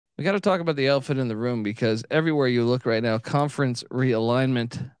we got to talk about the elephant in the room because everywhere you look right now, conference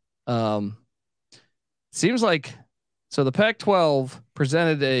realignment. Um, seems like so the Pac-12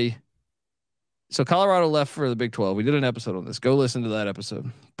 presented a so Colorado left for the Big 12. We did an episode on this. Go listen to that episode.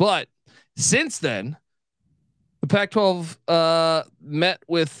 But since then, the Pac-12 met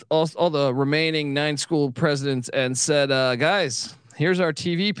with all the remaining 9 school presidents and said, guys, here's our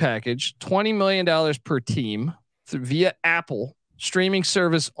TV package, $20 million per team via Apple streaming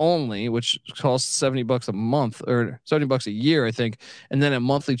service only, which costs $70 a month or $70 a year, I think, and then a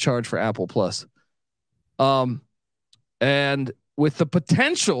monthly charge for Apple Plus. And with the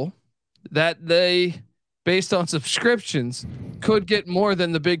potential that they, based on subscriptions, could get more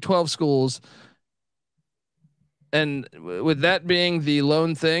than the Big 12 schools. And with that being the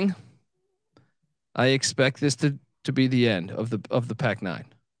lone thing, I expect this to be the end of the Pac-9.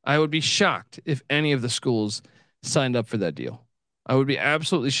 I would be shocked if any of the schools signed up for that deal. I would be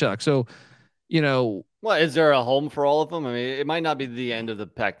absolutely shocked. So, well, is there a home for all of them? I mean, it might not be the end of the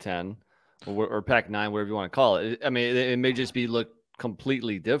Pac-10 or Pac-9, whatever you want to call it. I mean, it may just be look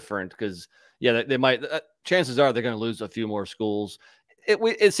completely different because, yeah, they might. Chances are they're going to lose a few more schools.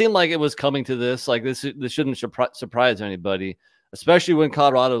 It seemed like it was coming to this. Like this shouldn't surprise anybody, especially when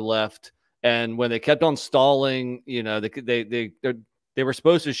Colorado left and when they kept on stalling. They were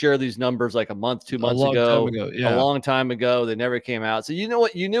supposed to share these numbers like a month, 2 months ago. Yeah. A long time ago. They never came out. So you know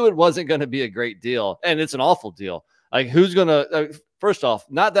what? You knew it wasn't going to be a great deal, and it's an awful deal. Like who's going to? First off,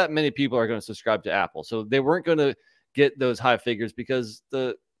 not that many people are going to subscribe to Apple, so they weren't going to get those high figures because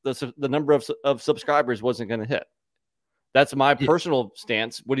the number of subscribers wasn't going to hit. That's my personal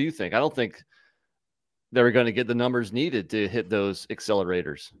stance. What do you think? I don't think they were going to get the numbers needed to hit those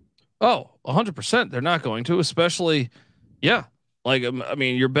accelerators. Oh, 100%. They're not going to, especially, yeah. Like, I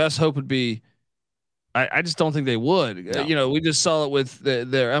mean, your best hope would be, I just don't think they would. No. We just saw it with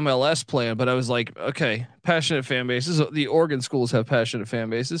their MLS plan, but I was like, okay, passionate fan bases. The Oregon schools have passionate fan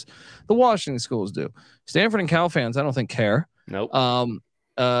bases. The Washington schools do. Stanford and Cal fans, I don't think care. Nope.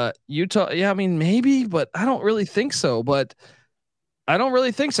 Utah, yeah, I mean maybe, but I don't really think so.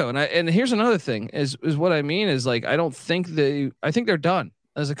 And here's another thing is what I mean is like I think they're done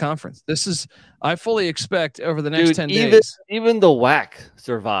as a conference. I fully expect over the next 10 days. Even the WAC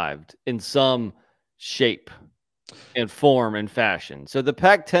survived in some shape and form and fashion. So the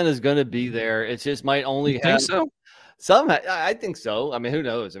Pac-10 is going to be there. It just might only have some. I think so. I mean, who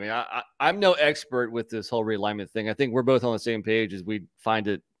knows? I mean, I'm no expert with this whole realignment thing. I think we're both on the same page as we find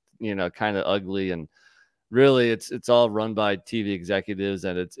it, kind of ugly, and really it's all run by TV executives,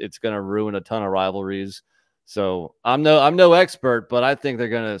 and it's going to ruin a ton of rivalries. So I'm no expert, but I think they're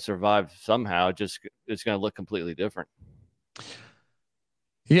going to survive somehow. Just it's going to look completely different.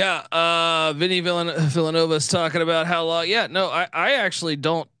 Yeah, Vinny Villanova is talking about how long. Yeah, no, I actually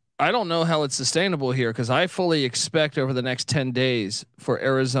don't. I don't know how it's sustainable here because I fully expect over the next 10 days for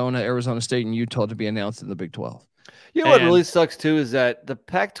Arizona State, and Utah to be announced in the Big 12. You know what really sucks too is that the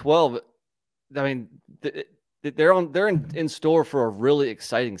Pac-12. I mean, they're in store for a really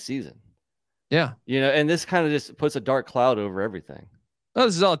exciting season. Yeah, and this kind of just puts a dark cloud over everything. Oh,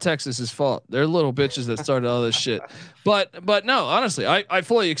 this is all Texas's fault. They're little bitches that started all this shit. But no, honestly, I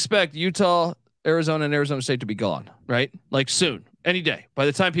fully expect Utah, Arizona, and Arizona State to be gone, right? Like soon, any day. By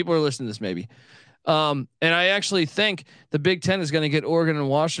the time people are listening to this, maybe. And I actually think the Big Ten is going to get Oregon and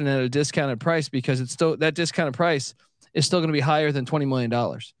Washington at a discounted price because it's still that discounted price is still going to be higher than $20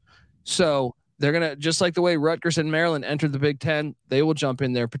 million. So they're going to, just like the way Rutgers and Maryland entered the Big Ten, they will jump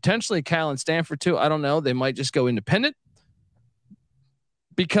in there. Potentially Cal and Stanford too. I don't know. They might just go independent.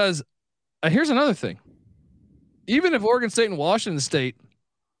 Because here's another thing. Even if Oregon State and Washington State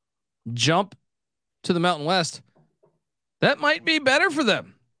jump to the Mountain West, that might be better for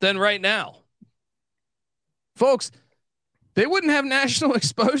them than right now. Folks, they wouldn't have national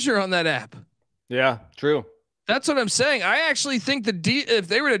exposure on that app. Yeah, true. That's what I'm saying. I actually think if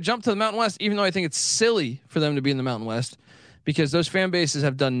they were to jump to the Mountain West, even though I think it's silly for them to be in the Mountain West, because those fan bases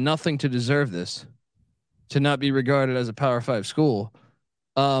have done nothing to deserve this, to not be regarded as a Power 5 school.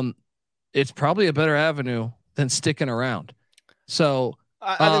 It's probably a better avenue than sticking around. So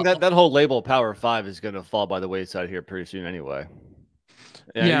I think that whole label Power 5 is going to fall by the wayside here pretty soon anyway.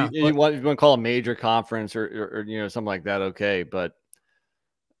 Yeah. You want to call a major conference or something like that. Okay. But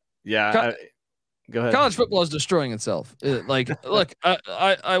yeah, go ahead. College football is destroying itself. Look,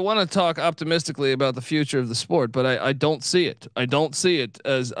 I want to talk optimistically about the future of the sport, but I don't see it. I don't see it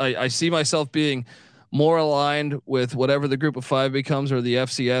as I see myself being more aligned with whatever the group of 5 becomes or the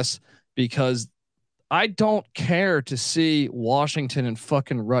FCS, because I don't care to see Washington and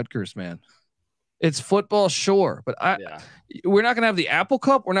fucking Rutgers, man. It's football, sure, but we're not going to have the Apple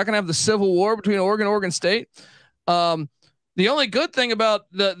Cup. We're not going to have the Civil War between Oregon and Oregon State. The only good thing about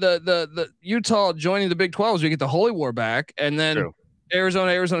the Utah joining the Big 12 is we get the Holy War back, and then True.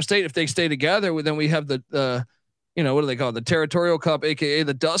 Arizona State, if they stay together, then we have the what do they call it? The Territorial Cup, aka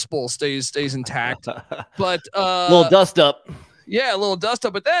the Dust Bowl, stays intact. But little dust up. Yeah, a little dust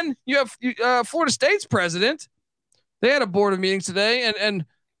up. But then you have Florida State's president. They had a board of meetings today, and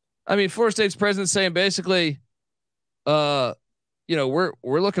I mean, Florida State's president saying basically, we're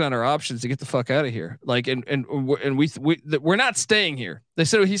looking at our options to get the fuck out of here. Like, and we're not staying here. He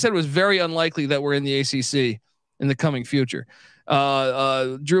said it was very unlikely that we're in the ACC in the coming future.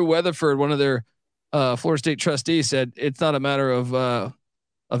 Drew Weatherford, one of their Florida State trustees, said it's not a matter of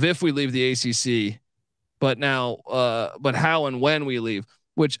if we leave the ACC, but how and when we leave.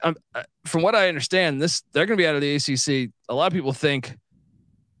 Which, from what I understand, they're going to be out of the ACC. A lot of people think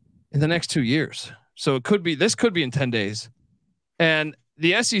in the next 2 years. So this could be in 10 days. And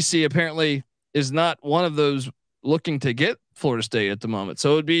the SEC apparently is not one of those looking to get Florida State at the moment.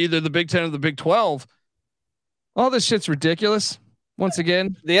 So it would be either the Big 10 or the Big 12. All this shit's ridiculous. Once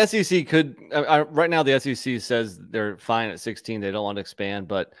again, the SEC could right now. The SEC says they're fine at 16. They don't want to expand,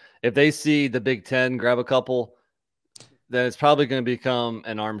 but if they see the Big 10 grab a couple, then it's probably going to become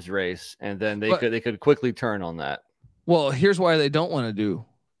an arms race, and then they could quickly turn on that. Well, here's why they don't want to do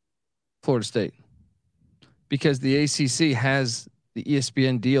Florida State, because the ACC has the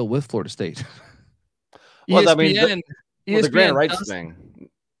ESPN deal with Florida State. Well, I mean, the grant rights thing.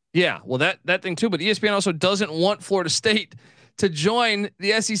 Yeah, well, that thing too. But ESPN also doesn't want Florida State to join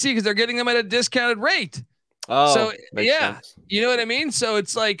the SEC because they're getting them at a discounted rate. Oh, so yeah, sense. You know what I mean? So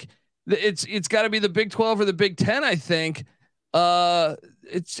it's like it's got to be the Big 12 or the Big 10. I think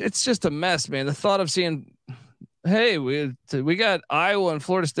it's just a mess, man. The thought of seeing, hey, we got Iowa and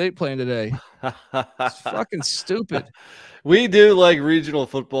Florida State playing today. It's fucking stupid. We do like regional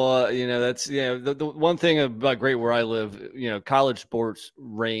football. That's the one thing about great where I live. College sports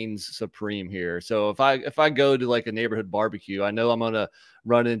reigns supreme here. So if I go to like a neighborhood barbecue, I know I'm gonna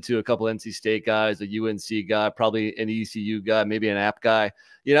run into a couple NC State guys, a UNC guy, probably an ECU guy, maybe an App guy.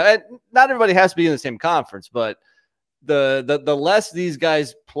 And not everybody has to be in the same conference, but the less these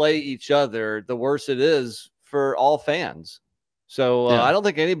guys play each other, the worse it is for all fans. So I don't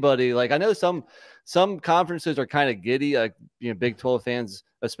think anybody, like, I know some conferences are kind of giddy, like, Big 12 fans,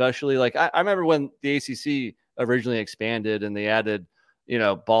 especially. Like, I remember when the ACC originally expanded and they added,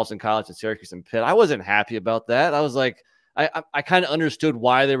 Boston College and Syracuse and Pitt. I wasn't happy about that. I was like, I kind of understood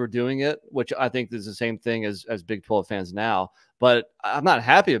why they were doing it, which I think is the same thing as Big 12 fans now. But I'm not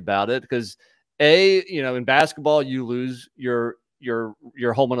happy about it because, in basketball, you lose your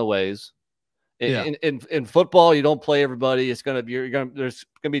home and aways. In football, you don't play everybody. There's gonna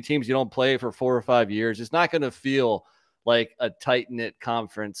be teams you don't play for 4 or 5 years. It's not gonna feel like a tight knit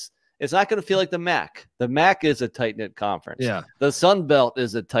conference. It's not gonna feel like the MAC. The MAC is a tight knit conference. Yeah. The Sun Belt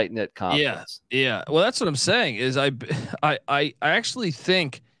is a tight knit conference. Yeah. Well, that's what I'm saying. Is I actually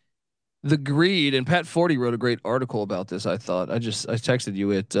think the greed, and Pat Forty wrote a great article about this. I texted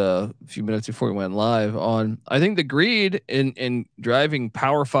you it a few minutes before we went live on. I think the greed in driving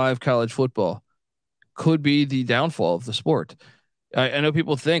Power 5 college football could be the downfall of the sport. I know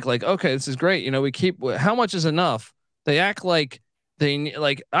people think like, okay, this is great. We keep, how much is enough? They act like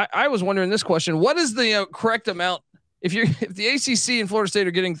I was wondering this question. What is the correct amount? If the ACC and Florida State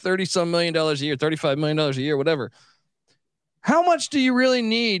are getting $30-some million a year, $35 million a year, whatever, how much do you really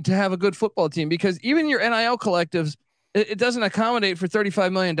need to have a good football team? Because even your NIL collectives, it doesn't accommodate for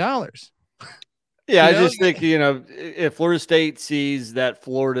 $35 million. Yeah, I just think, if Florida State sees that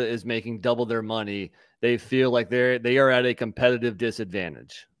Florida is making double their money, they feel like they are at a competitive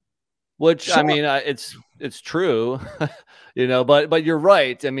disadvantage. Which, sure. I mean, it's true, but you're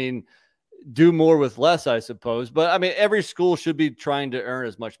right. I mean, do more with less, I suppose. But I mean, every school should be trying to earn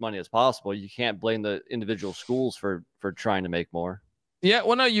as much money as possible. You can't blame the individual schools for trying to make more. Yeah,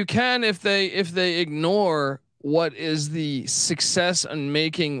 well, no, you can if they ignore what is the success and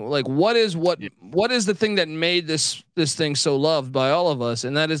making, like, what is the thing that made this thing so loved by all of us,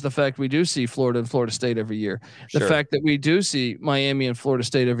 and that is the fact we do see Florida and Florida State every year. The fact that we do see Miami and Florida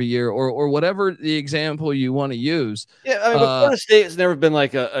State every year, or whatever the example you want to use. Yeah, I mean, but Florida State has never been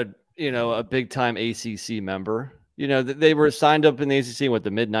like a big time ACC member. They were signed up in the ACC in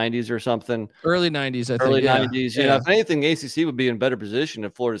the mid 90s or something. Early 90s, I think. Early 90s. If anything, the ACC would be in better position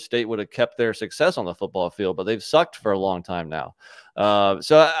if Florida State would have kept their success on the football field, but they've sucked for a long time now.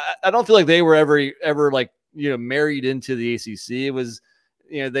 So I don't feel like they were ever like, married into the ACC. It was,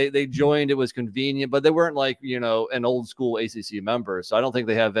 they joined, it was convenient, but they weren't like, an old school ACC member. So I don't think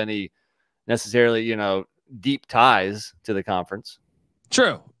they have any necessarily, deep ties to the conference.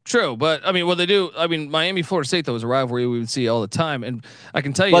 True. But I mean, what they do, I mean, Miami, Florida State, though, was a rivalry we would see all the time. And I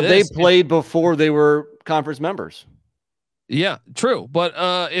can tell you but they played before they were conference members. Yeah, true. But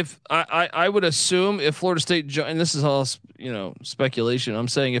if I would assume if Florida State and this is all speculation. I'm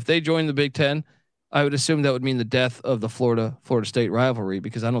saying if they join the Big Ten, I would assume that would mean the death of the Florida State rivalry,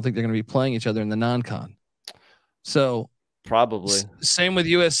 because I don't think they're going to be playing each other in the non-con. So probably same with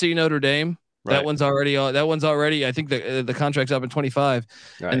USC Notre Dame. Right. That one's already. I think the contract's up in 25,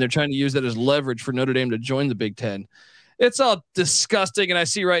 right. And they're trying to use that as leverage for Notre Dame to join the Big Ten. It's all disgusting. And I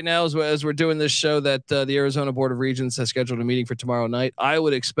see right now as we're doing this show that the Arizona Board of Regents has scheduled a meeting for tomorrow night. I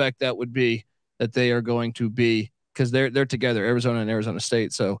would expect that they are going to be, because they're together, Arizona and Arizona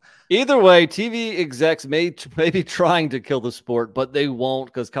State. So either way, TV execs may be trying to kill the sport, but they won't,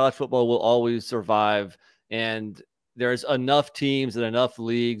 because college football will always survive. And there's enough teams and enough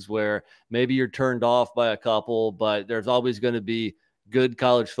leagues where maybe you're turned off by a couple, but there's always going to be good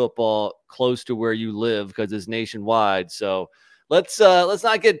college football close to where you live, because it's nationwide. So let's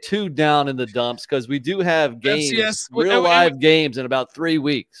not get too down in the dumps, because we do have games, live games in about 3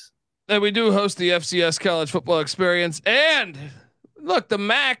 weeks. And we do host the FCS College Football Experience. And look, the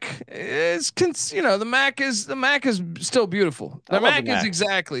MAC is, the MAC is still beautiful. The MAC is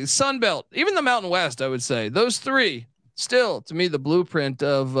exactly Sun Belt, even the Mountain West. I would say those three still, to me, the blueprint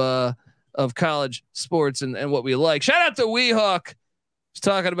of college sports and what we like. Shout out to Weehawk. He's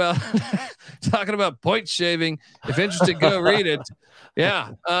talking about point shaving. If interested, go read it.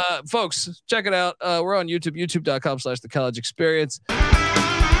 Yeah. Folks, check it out. We're on YouTube, youtube.com/the college experience.